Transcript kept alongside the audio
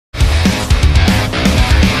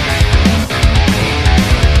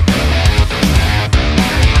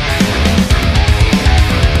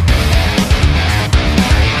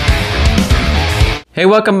Hey,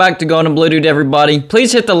 welcome back to Golden Blue Dude, everybody.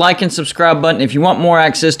 Please hit the like and subscribe button if you want more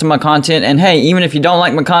access to my content. And hey, even if you don't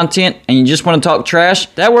like my content and you just want to talk trash,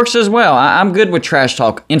 that works as well. I'm good with trash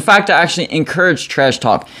talk. In fact, I actually encourage trash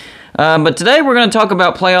talk. But today we're going to talk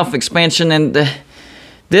about playoff expansion, and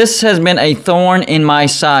this has been a thorn in my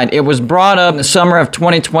side. It was brought up in the summer of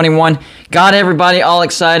 2021, got everybody all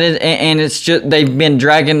excited, and it's just they've been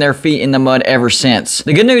dragging their feet in the mud ever since.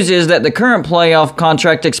 The good news is that the current playoff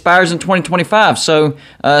contract expires in 2025, so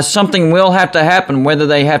something will have to happen, whether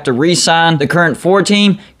they have to re-sign the current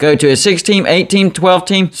 4-team, go to a 6-team, 8-team,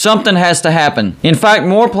 12-team, something has to happen. In fact,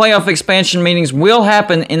 more playoff expansion meetings will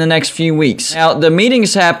happen in the next few weeks. Now, the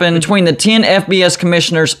meetings happen between the 10 FBS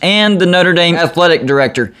commissioners and the Notre Dame athletic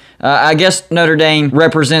director. I guess Notre Dame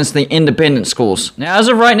represents the independent schools. Now, as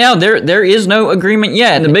of right now, there is no agreement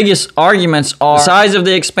yet. The biggest arguments are the size of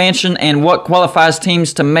the expansion and what qualifies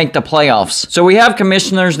teams to make the playoffs. So we have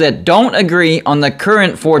commissioners that don't agree on the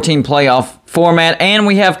current 14 playoff format, and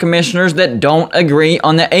we have commissioners that don't agree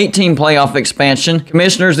on the 18 playoff expansion,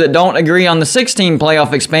 commissioners that don't agree on the 16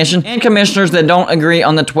 playoff expansion, and commissioners that don't agree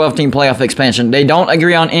on the 12-team playoff expansion. They don't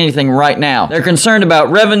agree on anything right now. They're concerned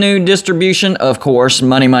about revenue distribution, of course,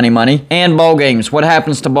 money, and bowl games. What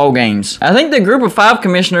happens to bowl games? I think the group of 5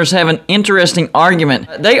 commissioners have an interesting argument.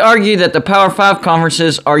 They argue that the Power 5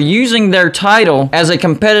 conferences are using their title as a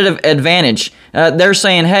competitive advantage. They're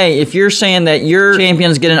saying, hey, if you're saying that your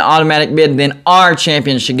champions get an automatic bid, then our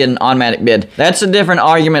champions should get an automatic bid. That's a different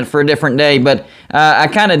argument for a different day, but I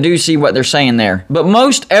kind of do see what they're saying there. But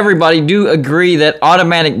most everybody do agree that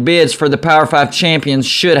automatic bids for the Power 5 champions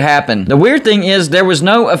should happen. The weird thing is there was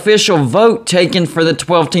no official vote taken for the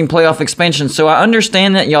 12-team playoff expansion, so I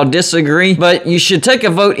understand that y'all disagree, but you should take a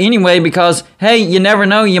vote anyway because, hey, you never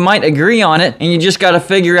know, you might agree on it, and you just got to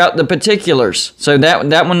figure out the particulars. So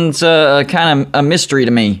that one's kind of a mystery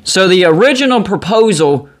to me. So the original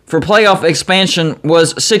proposal for playoff expansion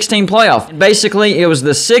was 16 playoff. Basically, it was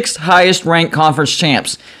the 6th highest ranked conference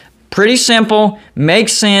champs. Pretty simple,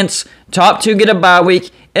 makes sense. Top 2 get a bye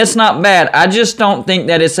week. It's not bad. I just don't think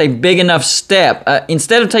that it's a big enough step.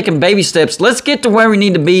 Instead of taking baby steps, let's get to where we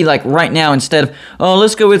need to be like right now instead of, oh,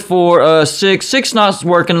 let's go with 4, 6, 6 not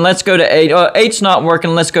working, let's go to 8, 8's not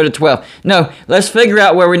working, let's go to 12. No, let's figure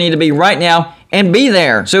out where we need to be right now and be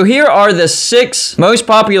there. So here are the 6 most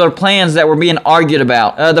popular plans that were being argued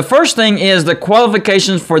about. The first thing is the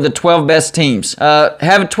qualifications for the 12 best teams. Have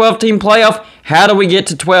a 12-team playoff. How do we get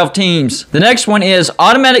to 12 teams? The next one is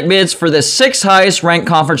automatic bids for the 6 highest ranked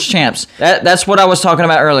conference champs. That's what I was talking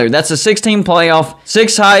about earlier. That's a 16 playoff.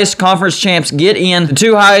 6 highest conference champs get in. The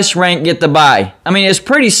 2 highest ranked get the bye. I mean, it's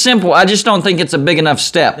pretty simple. I just don't think it's a big enough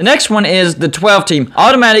step. The next one is the 12-team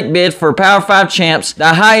automatic bid for Power 5 champs,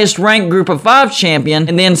 the highest ranked group of 5 champion,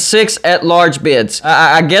 and then 6 at-large bids.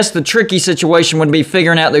 I guess the tricky situation would be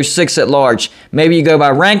figuring out those 6 at large. Maybe you go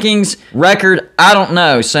by rankings, record, I don't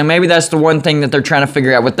know. So maybe that's the one thing that they're trying to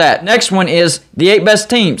figure out with that. Next one is the 8 best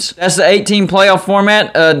teams. That's the 18 playoff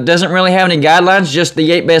format. Doesn't really have any guidelines, just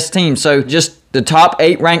the 8 best teams. So just the top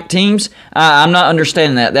 8 ranked teams. I'm not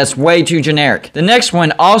understanding that. That's way too generic. The next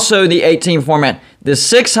one, also the 18 format. The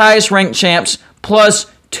 6 highest ranked champs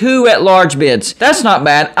plus 2 at-large bids. That's not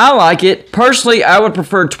bad. I like it. Personally, I would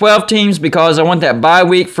prefer 12 teams because I want that bye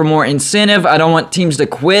week for more incentive. I don't want teams to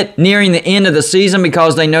quit nearing the end of the season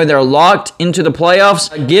because they know they're locked into the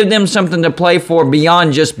playoffs. Give them something to play for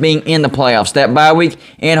beyond just being in the playoffs. That bye week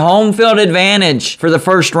and home field advantage for the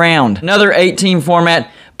first round. Another 8-team format.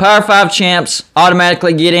 Power 5 champs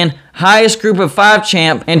automatically get in. Highest group of 5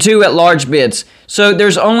 champ and 2 at-large bids. So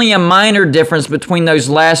there's only a minor difference between those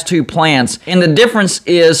last 2 plans. And the difference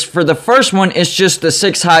is, for the first one, it's just the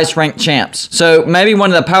 6 highest ranked champs. So maybe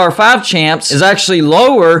one of the Power 5 champs is actually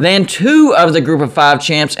lower than 2 of the group of 5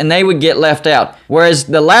 champs, and they would get left out. Whereas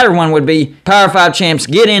the latter one would be Power 5 champs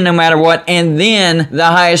get in no matter what, and then the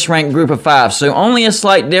highest ranked group of 5. So only a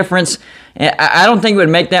slight difference. I don't think it would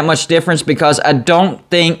make that much difference because I don't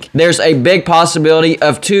think there's a big possibility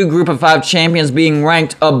of 2 group of 5 champions being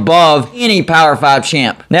ranked above any Power 5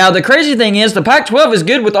 champ. Now, the crazy thing is the Pac-12 is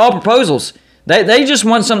good with all proposals. They just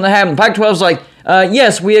want something to happen. Pac-12's like,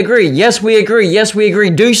 yes, we agree. Yes, we agree. Yes, we agree.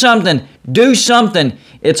 Do something. Do something.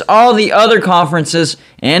 It's all the other conferences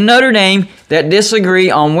and Notre Dame that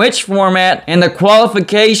disagree on which format and the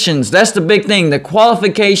qualifications. That's the big thing, the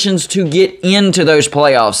qualifications to get into those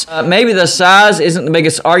playoffs. Maybe the size isn't the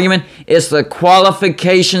biggest argument, it's the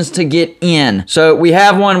qualifications to get in. So we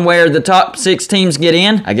have one where the top 6 teams get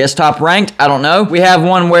in, I guess top ranked, I don't know. We have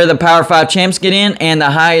one where the Power 5 champs get in and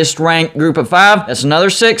the highest ranked group of 5, that's another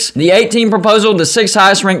 6. The 8-team proposal, the 6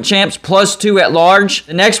 highest ranked champs plus 2 at large.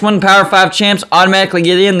 The next one, Power 5 champs automatically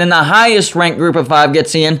get in, then the highest ranked group of 5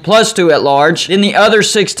 gets in plus 2 at large. Then the other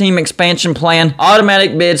 6-team expansion plan,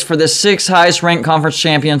 automatic bids for the 6 highest ranked conference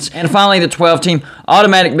champions. And finally the 12-team,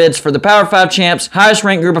 automatic bids for the Power 5 champs, highest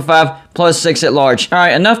ranked group of 5, plus 6 at large.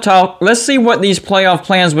 Alright, enough talk. Let's see what these playoff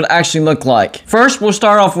plans would actually look like. First, we'll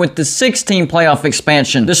start off with the 6-team playoff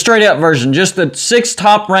expansion. The straight up version, just the 6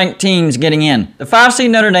 top ranked teams getting in. The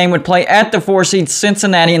 5-seed Notre Dame would play at the 4-seed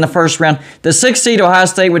Cincinnati in the first round. The 6-seed Ohio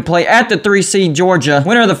State would play at the 3-seed Georgia.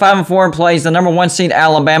 Winner of the 5-4 plays the number 1 seed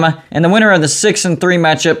Alabama. And the winner of the 6-3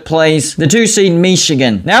 matchup plays the 2-seed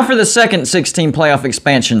Michigan. Now for the second 6-team playoff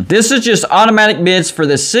expansion. This is just automatic bids for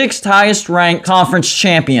the 6th highest ranked conference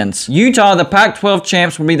champions. Utah, the Pac-12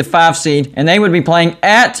 champs, would be the 5 seed, and they would be playing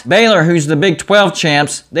at Baylor, who's the Big 12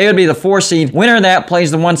 champs. They would be the 4 seed. Winner of that plays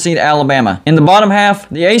the 1 seed Alabama. In the bottom half,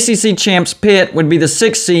 the ACC champs Pitt would be the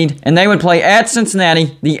 6 seed, and they would play at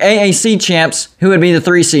Cincinnati, the AAC champs, who would be the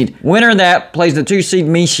 3 seed. Winner of that plays the 2 seed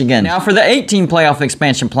Michigan. Now for the 8-team playoff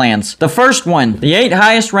expansion plans. The first one, the 8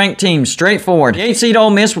 highest ranked teams, straightforward. The 8 seed Ole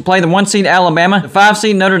Miss would play the 1 seed Alabama. The 5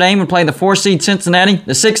 seed Notre Dame would play the 4 seed Cincinnati.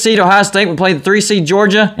 The 6 seed Ohio State would play the 3 seed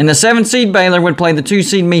Georgia, and the 7 seed Baylor would play the 2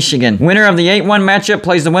 seed Michigan. Winner of the 8-1 matchup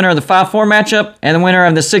plays the winner of the 5-4 matchup, and the winner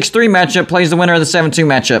of the 6-3 matchup plays the winner of the 7-2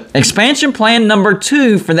 matchup. Expansion plan number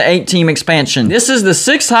 2 for the 8-team expansion. This is the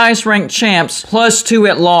 6 highest ranked champs plus 2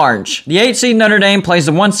 at large. The 8 seed Notre Dame plays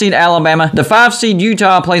the 1 seed Alabama. The 5 seed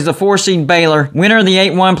Utah plays the 4 seed Baylor. Winner of the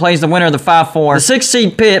 8-1 plays the winner of the 5-4. The 6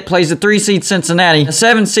 seed Pitt plays the 3 seed Cincinnati. The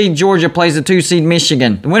 7 seed Georgia plays the 2 seed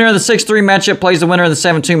Michigan. The winner of the 6-3 matchup plays the winner of the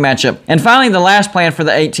 7-2 matchup. And finally, the last plan for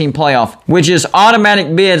the 8-team playoff, which is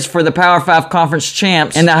automatic bids for the Power 5 conference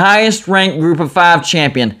champs and the highest ranked group of 5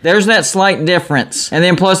 champion. There's that slight difference. And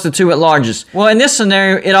then plus the 2 at larges. Well, in this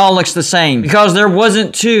scenario, it all looks the same because there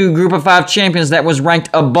wasn't 2 group of 5 champions that was ranked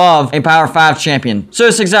above a Power 5 champion. So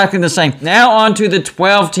it's exactly the same. Now on to the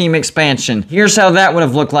 12-team expansion. Here's how that would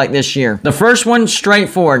have looked like this year. The first one,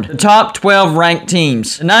 straightforward. The top 12 ranked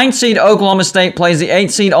teams. The 9 seed Oklahoma State plays the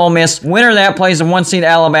 8 seed Ole Miss. Winner of that plays the 1 seed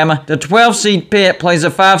Alabama. The 12 seed Pitt plays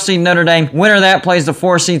the 5 seed Notre Dame. Winner of that plays the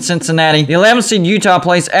 4 seed Cincinnati. The 11 seed Utah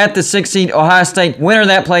plays at the 6 seed Ohio State. Winner of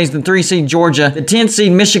that plays the 3 seed Georgia. The 10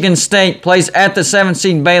 seed Michigan State plays at the 7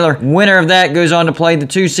 seed Baylor. Winner of that goes on to play the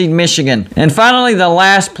 2 seed Michigan. And finally, the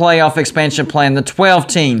last playoff expansion plan, the 12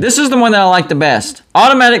 team. This is the one that I like the best.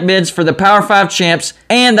 Automatic bids for the Power 5 champs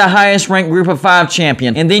and the highest ranked group of 5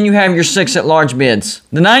 champion. And then you have your 6 at large bids.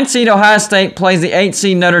 The 9 seed Ohio State plays the 8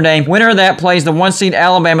 seed Notre Dame. Winner of that plays the 1 seed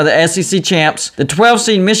Alabama, the SEC champs. The 12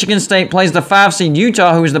 seed Michigan State plays the 5 seed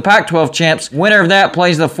Utah, who is the Pac-12 champs. Winner of that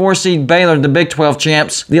plays the 4 seed Baylor, the Big 12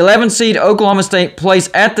 champs. The 11 seed Oklahoma State plays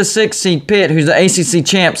at the 6 seed Pitt, who's the ACC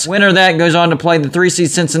champs. Winner of that goes on to play the 3 seed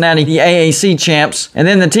Cincinnati, the AAC champs. And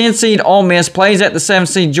then the 10 seed Ole Miss plays at the 7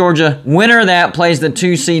 seed Georgia. Winner of that plays the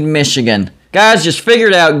 2 seed Michigan. Guys, just figure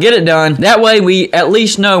it out. Get it done. That way we at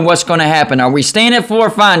least know what's going to happen. Are we staying at 4?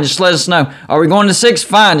 Fine, just let us know. Are we going to 6?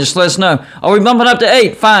 Fine, just let us know. Are we bumping up to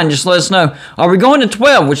 8? Fine, just let us know. Are we going to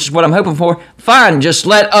 12, which is what I'm hoping for? Fine, just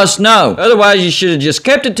let us know. Otherwise, you should have just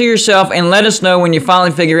kept it to yourself and let us know when you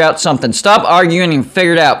finally figure out something. Stop arguing and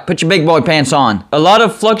figure it out. Put your big boy pants on. A lot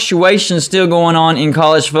of fluctuation still going on in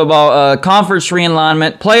college football. Conference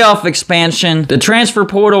realignment, playoff expansion, the transfer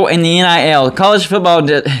portal, and the NIL. College football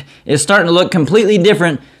is starting to look completely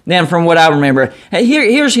different than from what I remember. Hey,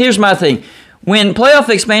 here's my thing. When playoff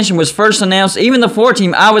expansion was first announced, even the 4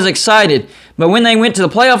 team, I was excited. But when they went to the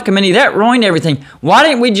playoff committee, that ruined everything. Why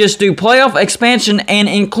didn't we just do playoff expansion and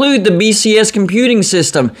include the BCS computing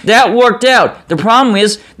system? That worked out. The problem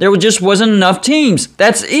is there just wasn't enough teams.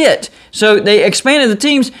 That's it. So they expanded the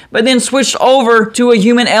teams, but then switched over to a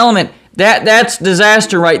human element. That's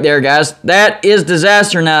disaster right there, guys. That is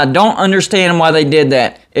disaster. Now, I don't understand why they did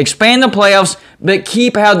that. Expand the playoffs, but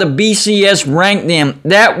keep how the BCS ranked them.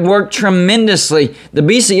 That worked tremendously. The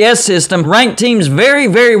BCS system ranked teams very,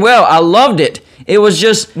 very well. I loved it. It was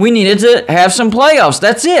just, we needed to have some playoffs.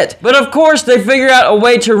 That's it. But of course, they figured out a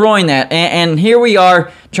way to ruin that. And here we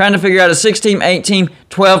are trying to figure out a 6-team, 8-team,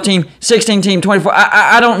 12-team, 16-team, 24.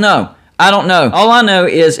 I don't know. I don't know. All I know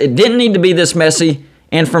is it didn't need to be this messy.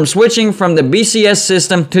 And from switching from the BCS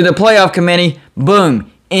system to the playoff committee,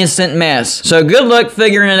 boom, instant mess. So good luck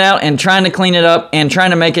figuring it out and trying to clean it up and trying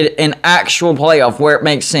to make it an actual playoff where it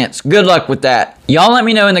makes sense. Good luck with that. Y'all let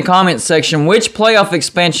me know in the comments section which playoff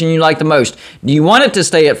expansion you like the most. Do you want it to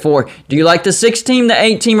stay at 4? Do you like the 6 team, the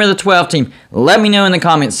 8 team, or the 12 team? Let me know in the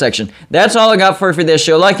comments section. That's all I got for you for this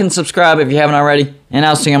show. Like and subscribe if you haven't already, and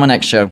I'll see you on my next show.